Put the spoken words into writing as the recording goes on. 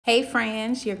Hey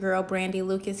friends, your girl Brandy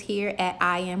Lucas here at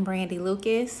I Am Brandy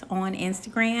Lucas on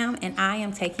Instagram, and I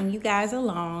am taking you guys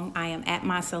along. I am at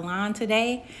my salon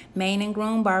today, Main and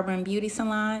Groom Barber and Beauty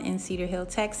Salon in Cedar Hill,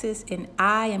 Texas, and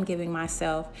I am giving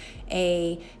myself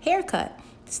a haircut.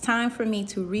 It's time for me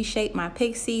to reshape my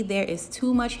pixie. There is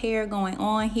too much hair going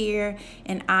on here,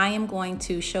 and I am going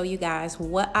to show you guys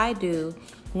what I do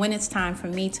when it's time for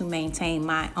me to maintain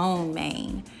my own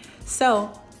mane.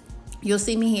 So you'll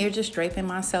see me here just draping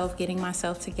myself, getting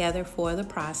myself together for the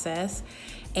process.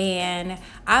 And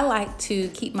I like to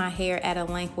keep my hair at a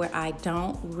length where I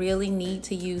don't really need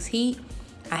to use heat.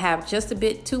 I have just a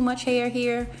bit too much hair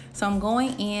here, so I'm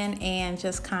going in and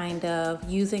just kind of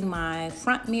using my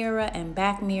front mirror and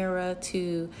back mirror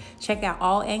to check out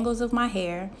all angles of my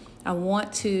hair. I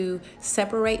want to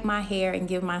separate my hair and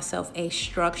give myself a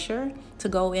structure to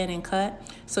go in and cut.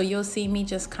 So you'll see me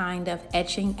just kind of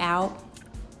etching out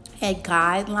a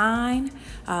guideline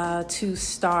to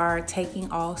start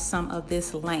taking off some of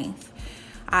this length.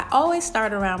 I always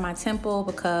start around my temple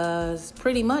because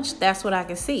pretty much that's what I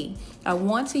can see. I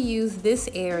want to use this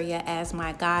area as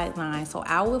my guideline, so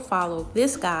I will follow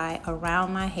this guide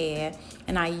around my head,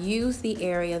 and I use the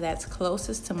area that's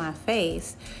closest to my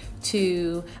face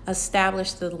to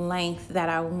establish the length that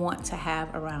I want to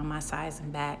have around my sides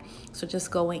and back. So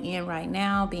just going in right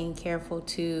now, being careful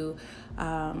to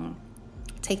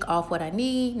take off what I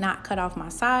need, not cut off my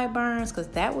sideburns, because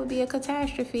that would be a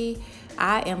catastrophe.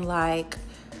 I am like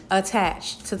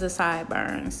attached to the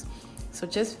sideburns. So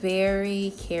just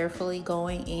very carefully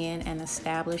going in and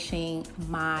establishing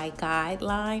my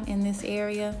guideline in this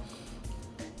area.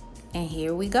 And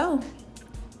here we go.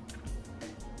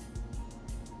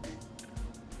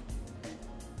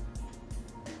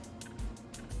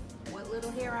 What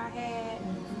little hair I had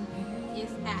is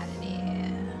out of there.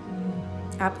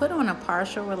 I put on a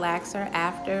partial relaxer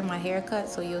after my haircut,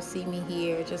 so you'll see me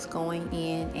here just going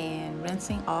in and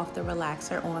rinsing off the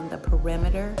relaxer on the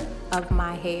perimeter of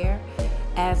my hair,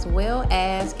 as well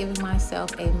as giving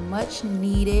myself a much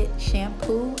needed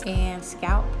shampoo and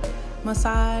scalp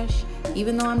massage.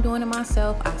 Even though I'm doing it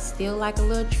myself, I still like a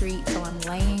little treat, so I'm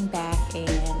laying back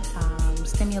and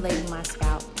stimulating my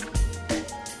scalp.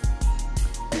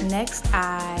 Next,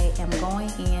 I am going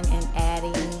in and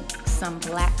adding some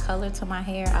black color to my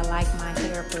hair. I like my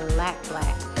hair black.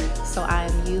 So I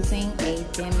am using a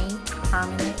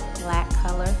demi-permanent black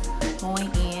color, going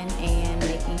in and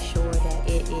making sure that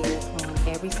it is on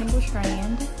every single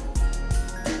strand,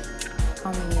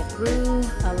 combing it through,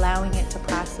 allowing it to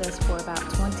process for about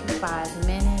 25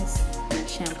 minutes,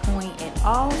 shampooing it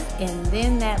off, and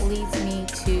then that leads me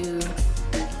to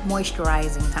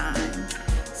moisturizing time.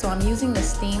 So I'm using the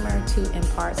steamer to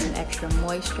impart some extra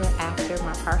moisture after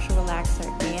my partial relaxer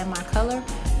and my color.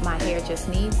 My hair just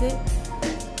needs it.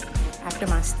 After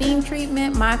my steam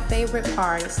treatment, my favorite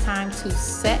part is time to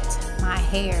set my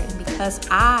hair. And because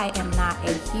I am not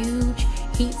a huge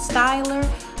heat styler,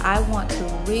 I want to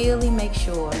really make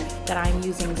sure that I'm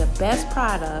using the best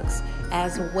products,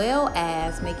 as well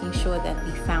as making sure that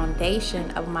the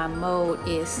foundation of my mode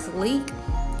is sleek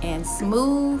and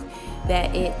smooth,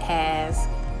 that it has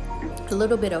a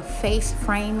little bit of face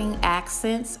framing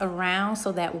accents around,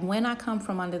 so that when I come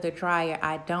from under the dryer,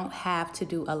 I don't have to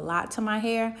do a lot to my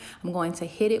hair. I'm going to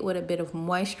hit it with a bit of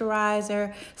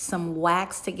moisturizer, some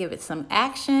wax to give it some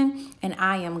action, and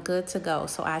I am good to go.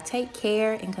 So I take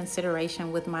care and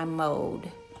consideration with my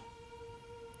mode.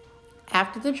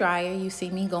 After the dryer, you see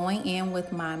me going in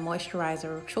with my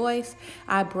moisturizer of choice.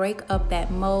 I break up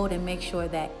that mode and make sure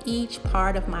that each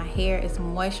part of my hair is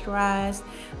moisturized.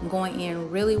 I'm going in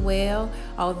really well.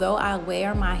 Although I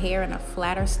wear my hair in a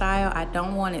flatter style, I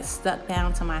don't want it stuck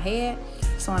down to my head.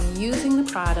 So I'm using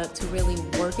the product to really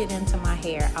work it into my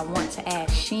hair. I want to add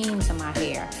sheen to my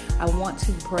hair. I want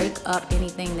to break up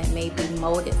anything that may be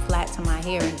molded flat to my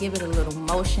hair and give it a little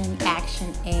motion,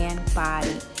 action, and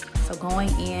body. So going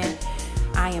in,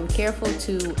 I am careful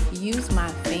to use my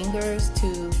fingers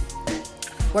to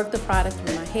work the product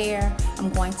through my hair. I'm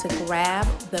going to grab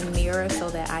the mirror so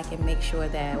that I can make sure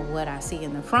that what I see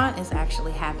in the front is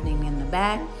actually happening in the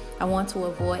back. I want to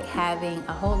avoid having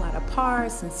a whole lot of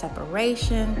parts and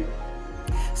separation.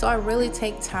 So I really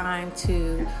take time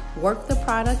to work the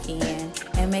product in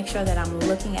and make sure that I'm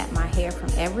looking at my hair from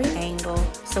every angle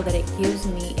so that it gives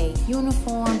me a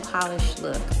uniform, polished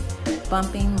look.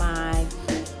 Bumping my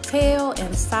tail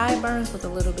and sideburns with a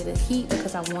little bit of heat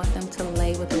because I want them to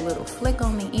lay with a little flick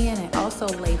on the end and also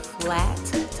lay flat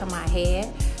to my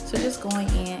head. So just going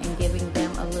in and giving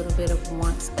them a little bit of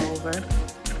once over.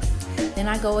 Then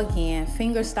I go again.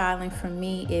 Finger styling for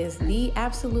me is the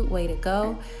absolute way to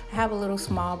go. I have a little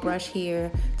small brush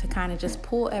here to kind of just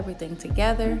pull everything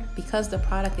together. Because the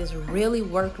product is really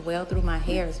worked well through my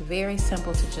hair, it's very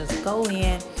simple to just go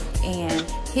in and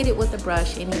hit it with the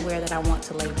brush anywhere that I want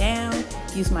to lay down.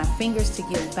 Use my fingers to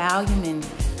give volume and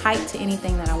height to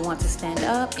anything that I want to stand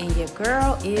up, and your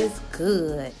girl is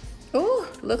good. Ooh,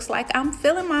 looks like I'm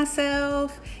feeling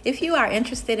myself. If you are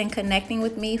interested in connecting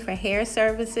with me for hair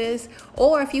services,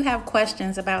 or if you have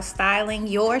questions about styling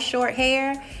your short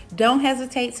hair, don't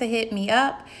hesitate to hit me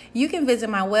up. You can visit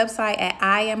my website at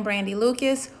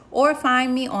 @IamBrandyLucas or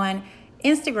find me on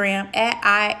Instagram at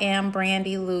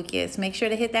 @IamBrandyLucas. Make sure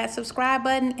to hit that subscribe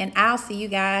button, and I'll see you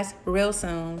guys real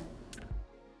soon.